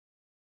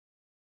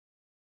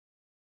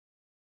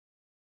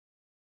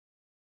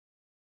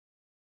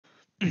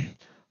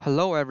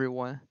Hello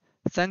everyone.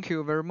 Thank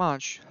you very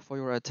much for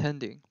your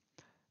attending.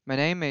 My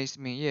name is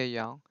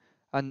Minye,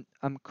 and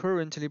I'm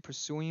currently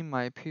pursuing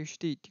my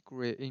PhD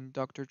degree in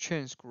Dr.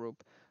 Chen's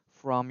group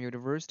from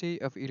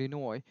University of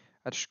Illinois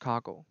at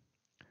Chicago.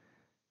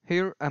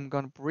 Here I'm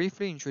going to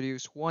briefly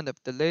introduce one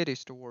of the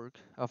latest work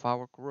of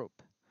our group,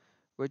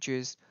 which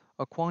is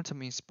a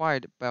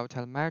quantum-inspired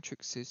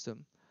biotelemetric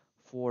system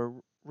for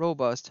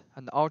robust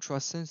and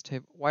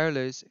ultra-sensitive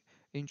wireless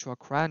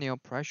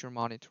intracranial pressure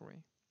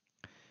monitoring.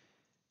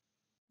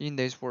 In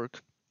this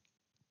work,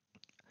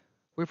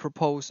 we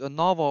propose a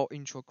novel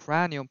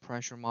intracranial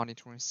pressure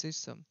monitoring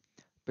system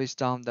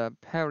based on the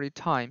parity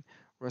time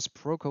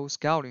reciprocal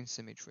scaling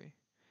symmetry,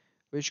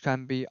 which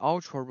can be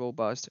ultra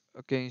robust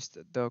against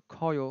the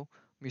coil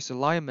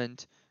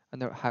misalignment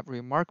and have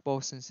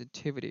remarkable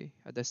sensitivity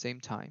at the same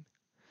time.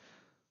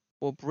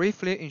 We'll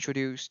briefly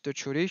introduce the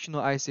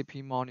traditional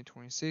ICP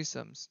monitoring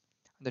systems,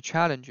 the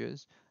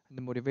challenges and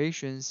the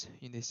motivations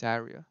in this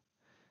area,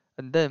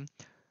 and then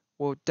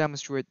will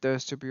demonstrate the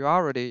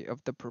superiority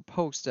of the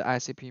proposed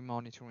ICP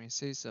monitoring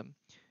system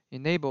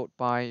enabled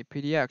by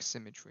PDX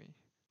symmetry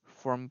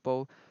from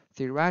both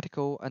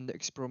theoretical and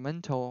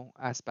experimental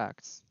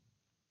aspects.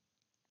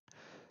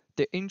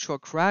 The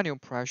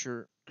intracranial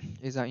pressure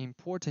is an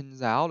important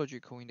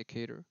zyological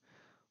indicator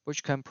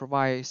which can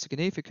provide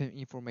significant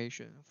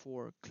information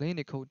for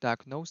clinical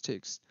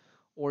diagnostics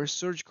or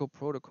surgical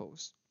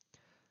protocols.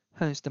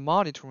 Hence, the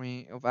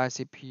monitoring of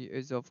ICP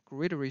is of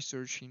great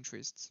research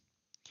interest.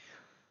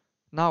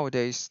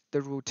 Nowadays, the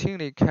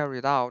routinely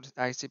carried out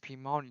ICP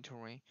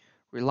monitoring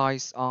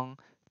relies on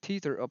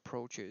tether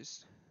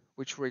approaches,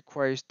 which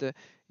requires the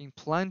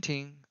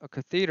implanting a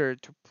catheter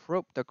to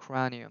probe the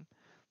cranium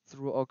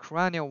through a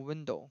cranial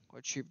window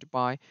achieved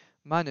by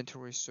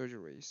mandatory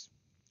surgeries,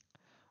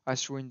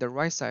 as shown in the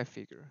right side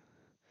figure.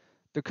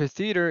 The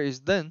catheter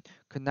is then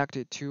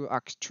connected to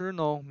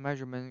external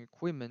measurement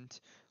equipment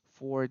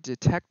for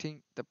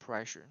detecting the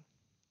pressure.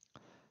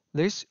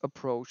 This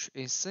approach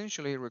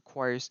essentially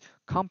requires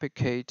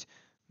complicated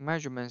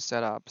measurement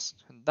setups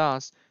and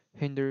thus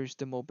hinders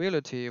the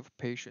mobility of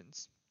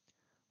patients,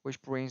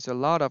 which brings a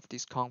lot of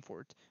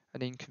discomfort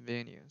and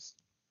inconvenience.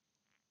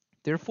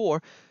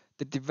 Therefore,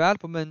 the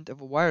development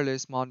of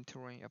wireless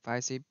monitoring of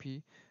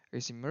ICP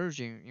is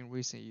emerging in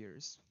recent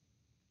years.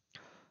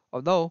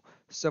 Although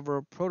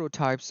several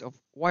prototypes of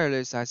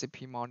wireless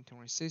ICP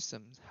monitoring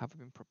systems have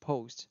been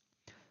proposed,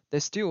 they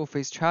still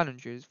face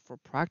challenges for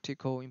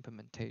practical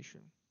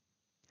implementation.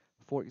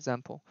 For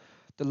example,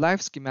 the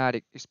life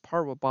schematic is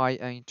powered by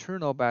an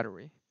internal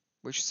battery,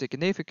 which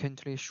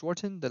significantly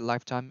shortens the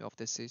lifetime of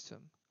the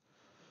system.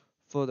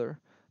 Further,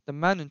 the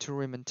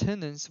mandatory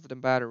maintenance of the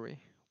battery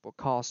will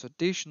cause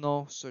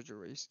additional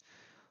surgeries,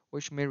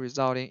 which may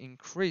result in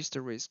increased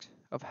risk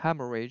of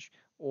hemorrhage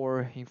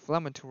or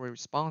inflammatory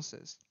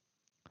responses.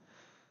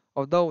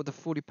 Although the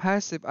fully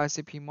passive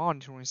ICP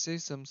monitoring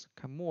systems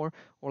can more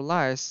or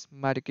less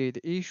mitigate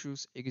the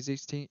issues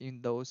existing in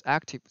those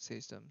active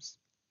systems,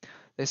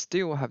 they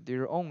still have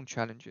their own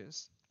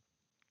challenges.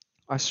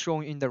 As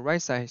shown in the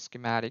right side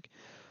schematic,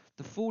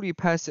 the fully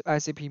passive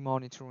ICP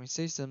monitoring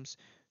systems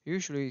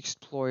usually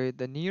exploit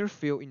the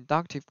near-field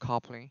inductive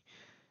coupling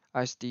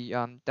as the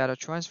data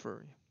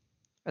transfer,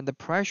 and the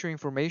pressure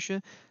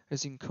information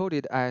is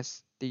encoded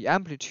as the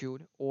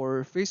amplitude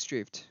or phase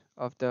drift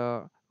of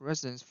the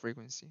resonance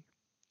frequency.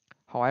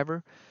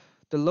 However,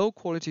 the low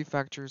quality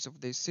factors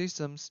of these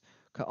systems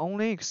can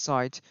only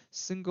excite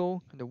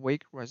single and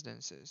weak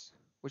resonances,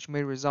 which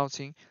may result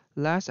in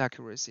less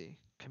accuracy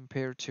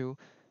compared to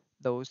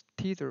those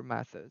tether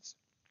methods.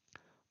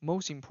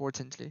 Most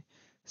importantly,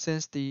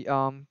 since the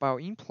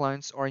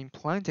bioimplants are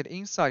implanted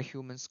inside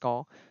human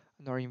skull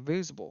and are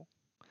invisible,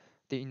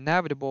 the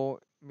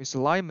inevitable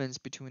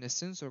misalignments between the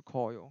sensor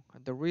coil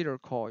and the reader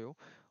coil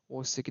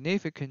will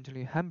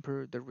significantly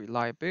hamper the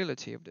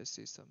reliability of the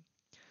system.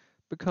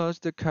 Because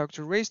the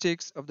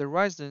characteristics of the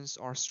resonance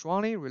are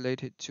strongly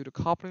related to the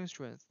coupling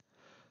strength,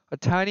 a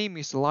tiny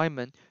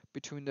misalignment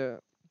between a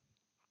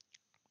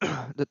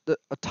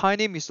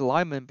tiny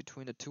misalignment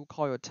between the two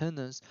coil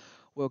tendons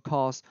will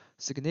cause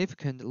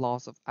significant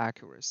loss of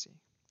accuracy.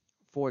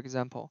 For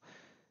example,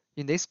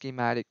 in this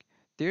schematic,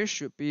 there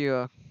should be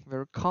a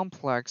very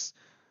complex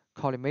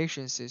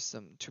collimation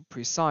system to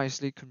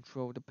precisely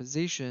control the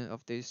position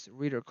of this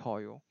reader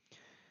coil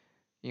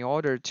in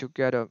order to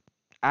get an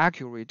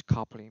accurate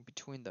coupling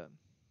between them.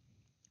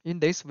 In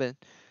this event,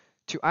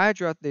 to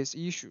address these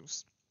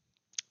issues,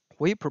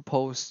 we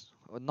propose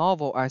a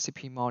novel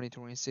ICP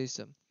monitoring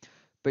system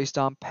based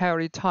on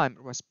parity time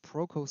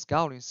reciprocal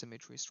scaling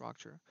symmetry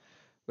structure,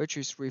 which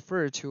is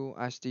referred to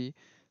as the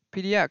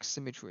PDX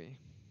symmetry.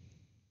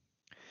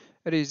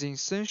 It is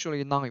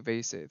essentially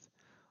non-invasive,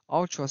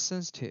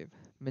 ultra-sensitive,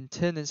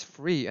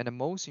 maintenance-free, and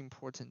most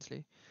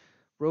importantly,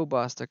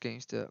 robust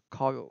against the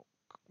coil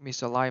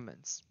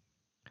misalignments.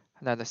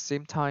 And at the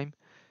same time,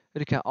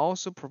 it can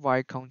also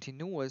provide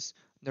continuous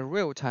and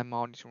real-time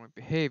monitoring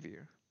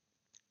behavior.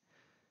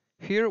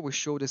 Here we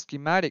show the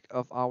schematic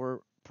of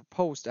our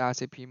proposed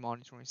ICP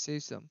monitoring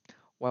system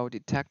while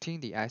detecting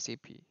the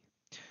ICP.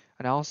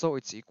 and also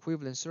its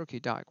equivalent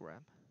circuit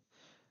diagram.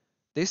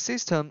 This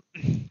system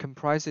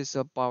comprises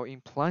a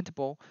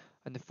bioimplantable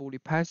and fully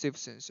passive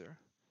sensor,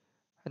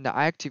 and the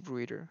active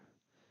reader.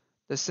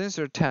 The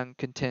sensor tank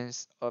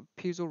contains a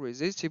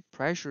piezoresistive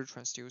pressure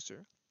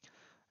transducer.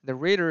 The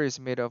reader is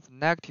made of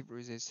negative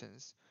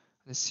resistance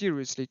and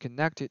seriously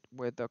connected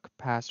with a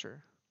capacitor.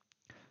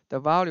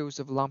 The values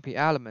of lumpy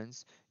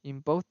elements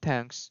in both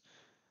tanks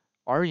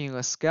are in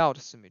a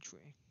scaled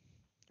symmetry,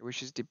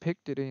 which is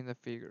depicted in the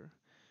figure.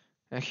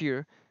 And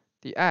here,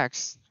 the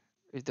X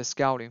is the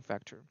scaling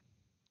factor.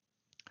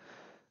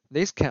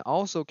 This can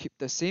also keep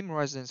the same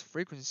resonance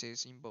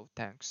frequencies in both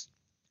tanks.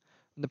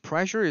 The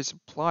pressure is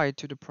applied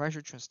to the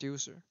pressure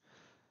transducer.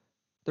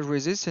 The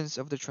resistance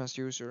of the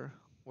transducer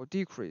will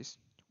decrease,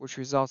 which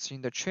results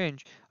in the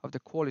change of the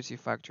quality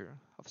factor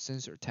of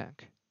sensor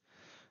tank.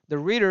 The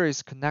reader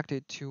is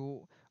connected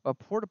to a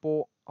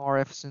portable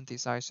RF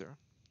synthesizer,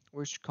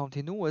 which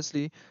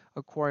continuously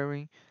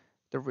acquiring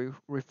the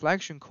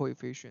reflection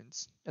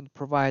coefficients and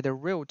provide a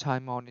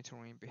real-time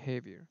monitoring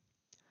behavior.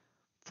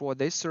 For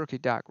this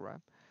circuit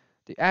diagram,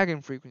 the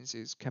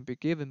eigenfrequencies can be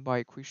given by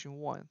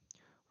equation 1,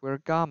 where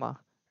gamma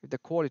is the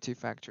quality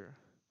factor,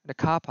 and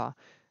kappa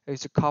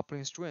is the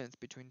coupling strength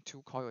between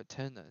two coil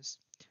antennas,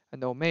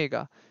 and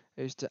omega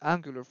is the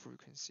angular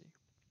frequency.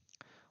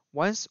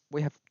 Once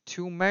we have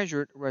two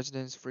measured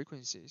resonance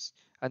frequencies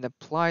and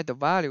apply the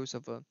values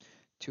of them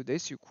to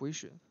this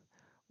equation,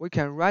 we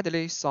can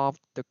readily solve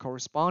the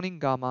corresponding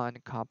gamma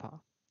and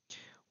kappa,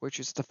 which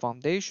is the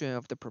foundation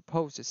of the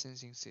proposed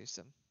sensing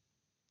system.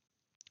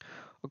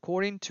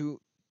 According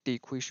to the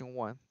equation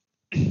 1,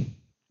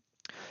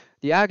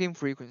 the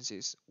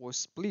eigenfrequencies will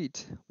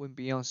split when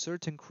beyond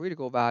certain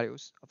critical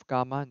values of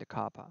gamma and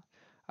kappa,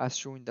 as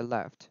shown in the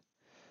left.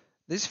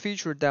 This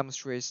feature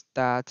demonstrates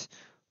that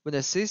when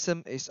the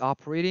system is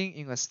operating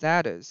in a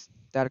status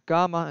that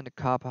gamma and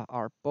kappa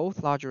are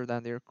both larger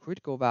than their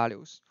critical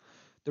values,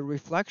 the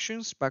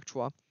reflection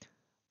spectra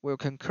will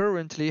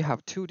concurrently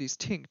have two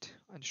distinct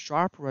and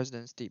sharp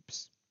resonance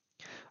dips,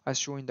 as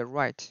shown in the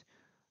right,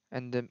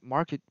 and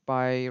marked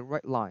by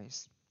red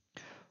lines.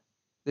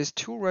 These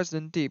two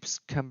resonant dips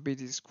can be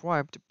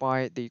described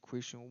by the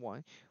equation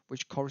 1,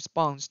 which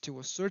corresponds to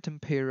a certain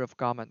pair of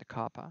gamma and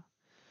kappa.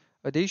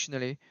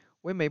 Additionally,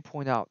 we may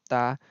point out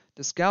that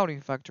the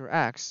scaling factor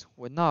X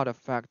will not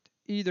affect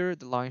either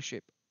the line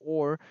shape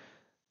or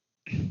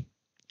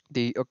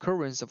the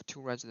occurrence of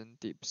two resonant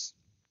dips.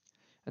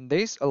 And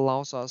this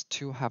allows us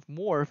to have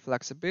more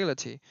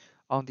flexibility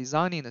on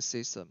designing the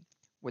system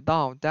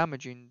without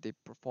damaging the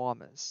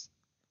performance.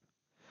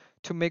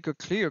 To make a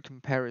clear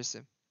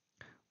comparison,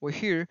 we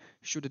here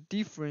show the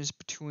difference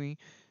between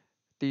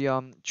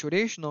the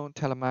traditional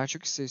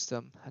telemetric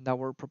system and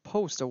our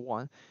proposed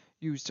one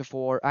used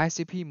for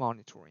ICP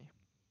monitoring.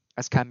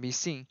 As can be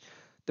seen,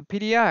 the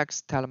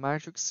PDX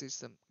telemetric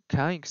system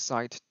can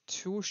excite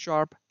two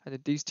sharp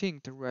and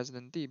distinct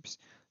resonant dips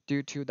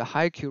due to the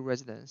high Q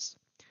resonance,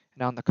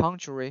 and on the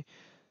contrary,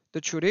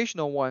 the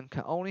traditional one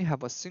can only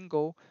have a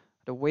single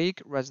the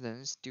weak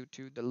resonance due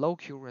to the low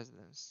Q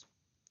resonance.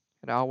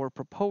 And our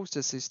proposed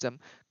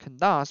system can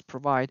thus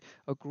provide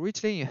a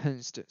greatly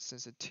enhanced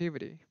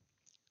sensitivity.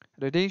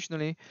 And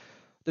additionally,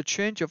 the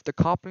change of the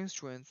coupling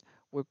strength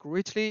will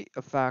greatly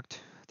affect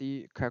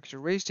the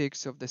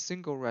characteristics of the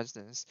single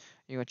resonance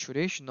in a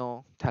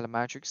traditional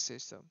telemetric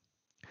system,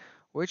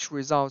 which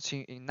results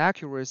in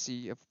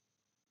inaccuracy of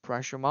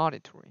pressure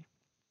monitoring.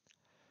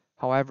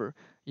 However,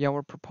 in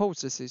our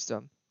proposed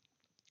system,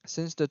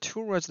 since the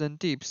two resonant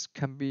dips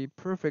can be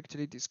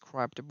perfectly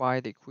described by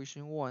the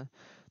equation 1,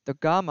 the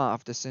gamma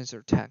of the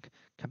sensor tank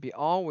can be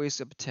always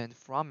obtained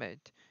from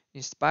it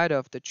in spite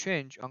of the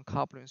change on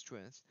coupling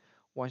strength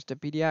once the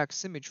PDX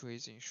symmetry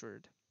is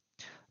ensured.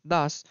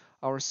 Thus,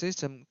 our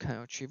system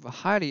can achieve a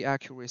highly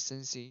accurate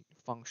sensing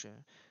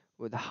function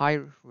with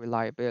high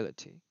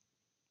reliability.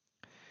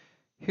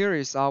 Here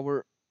is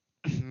our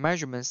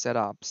measurement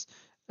setups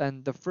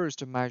and the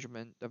first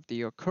measurement of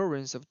the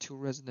occurrence of two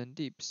resonant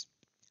dips.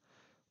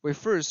 We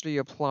firstly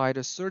applied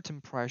a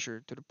certain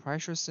pressure to the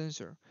pressure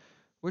sensor,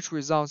 which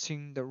results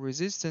in the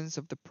resistance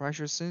of the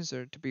pressure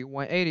sensor to be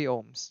 180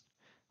 ohms,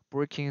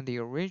 breaking the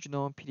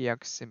original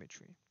PDX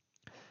symmetry.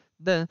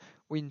 Then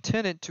we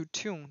intended to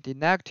tune the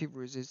negative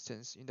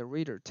resistance in the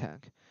reader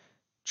tank,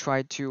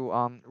 try to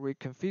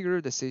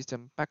reconfigure the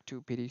system back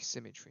to PD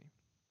symmetry.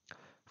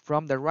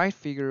 From the right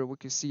figure, we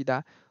can see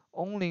that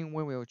only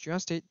when we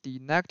adjusted the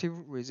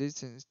negative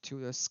resistance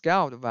to the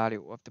scaled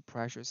value of the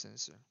pressure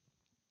sensor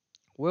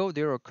will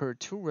there occur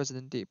two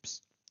resonant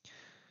dips,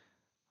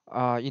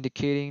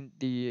 indicating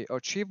the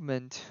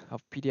achievement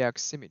of PDX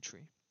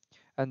symmetry.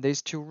 And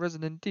these two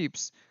resonant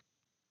dips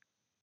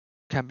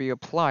can be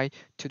applied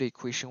to the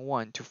equation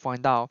 1 to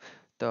find out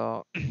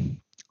the,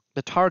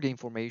 the target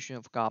information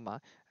of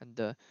gamma and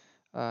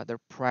the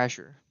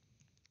pressure.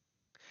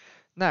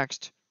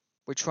 Next,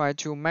 we try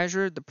to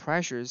measure the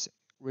pressures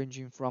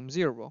ranging from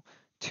 0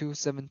 to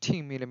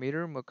 17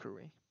 mm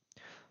mercury.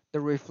 The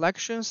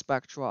reflection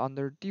spectra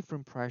under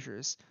different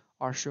pressures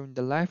are shown in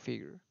the left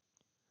figure.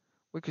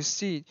 We could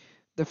see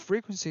The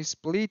frequency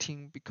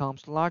splitting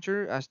becomes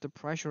larger as the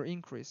pressure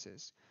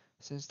increases,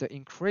 since the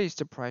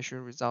increased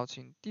pressure results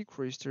in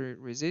decreased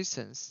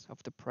resistance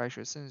of the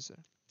pressure sensor.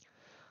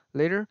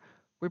 Later,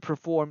 we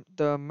perform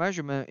the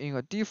measurement in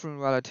a different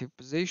relative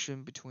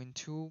position between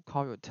two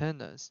coil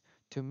tendons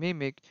to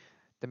mimic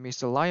the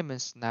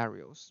misalignment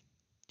scenarios.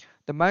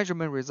 The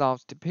measurement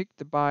results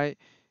depicted by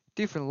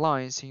different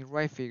lines in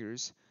red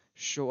figures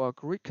show a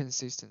great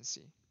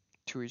consistency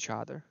to each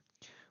other,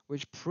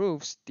 which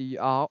proves the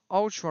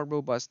ultra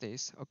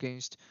robustness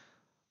against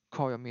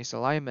coil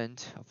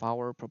misalignment of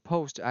our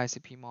proposed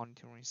ICP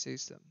monitoring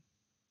system.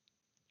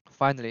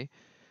 Finally,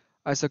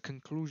 as a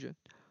conclusion,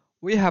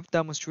 we have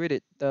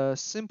demonstrated the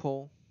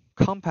simple,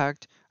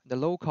 compact,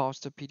 and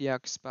low-cost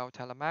PDX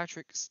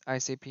biotelemetric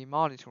ICP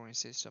monitoring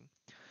system,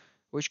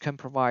 which can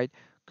provide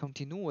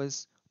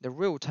continuous and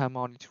real-time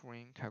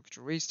monitoring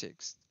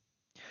characteristics.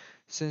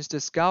 Since the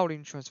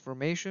scaling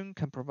transformation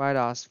can provide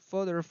us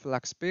further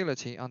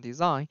flexibility on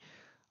design,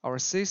 our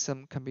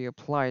system can be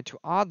applied to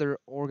other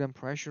organ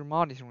pressure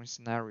monitoring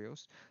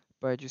scenarios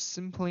by just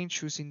simply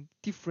choosing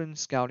different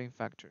scaling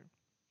factors.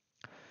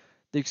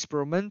 The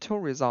experimental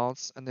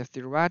results and the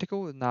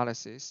theoretical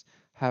analysis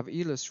have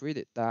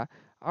illustrated that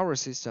our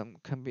system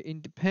can be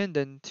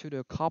independent to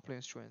the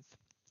coupling strength,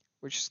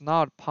 which is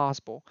not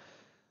possible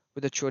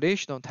with the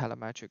traditional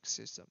telemetric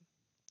system.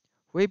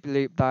 We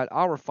believe that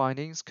our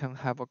findings can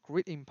have a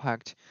great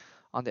impact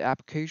on the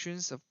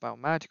applications of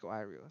biomedical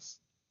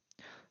areas.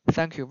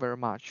 Thank you very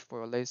much for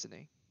your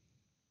listening.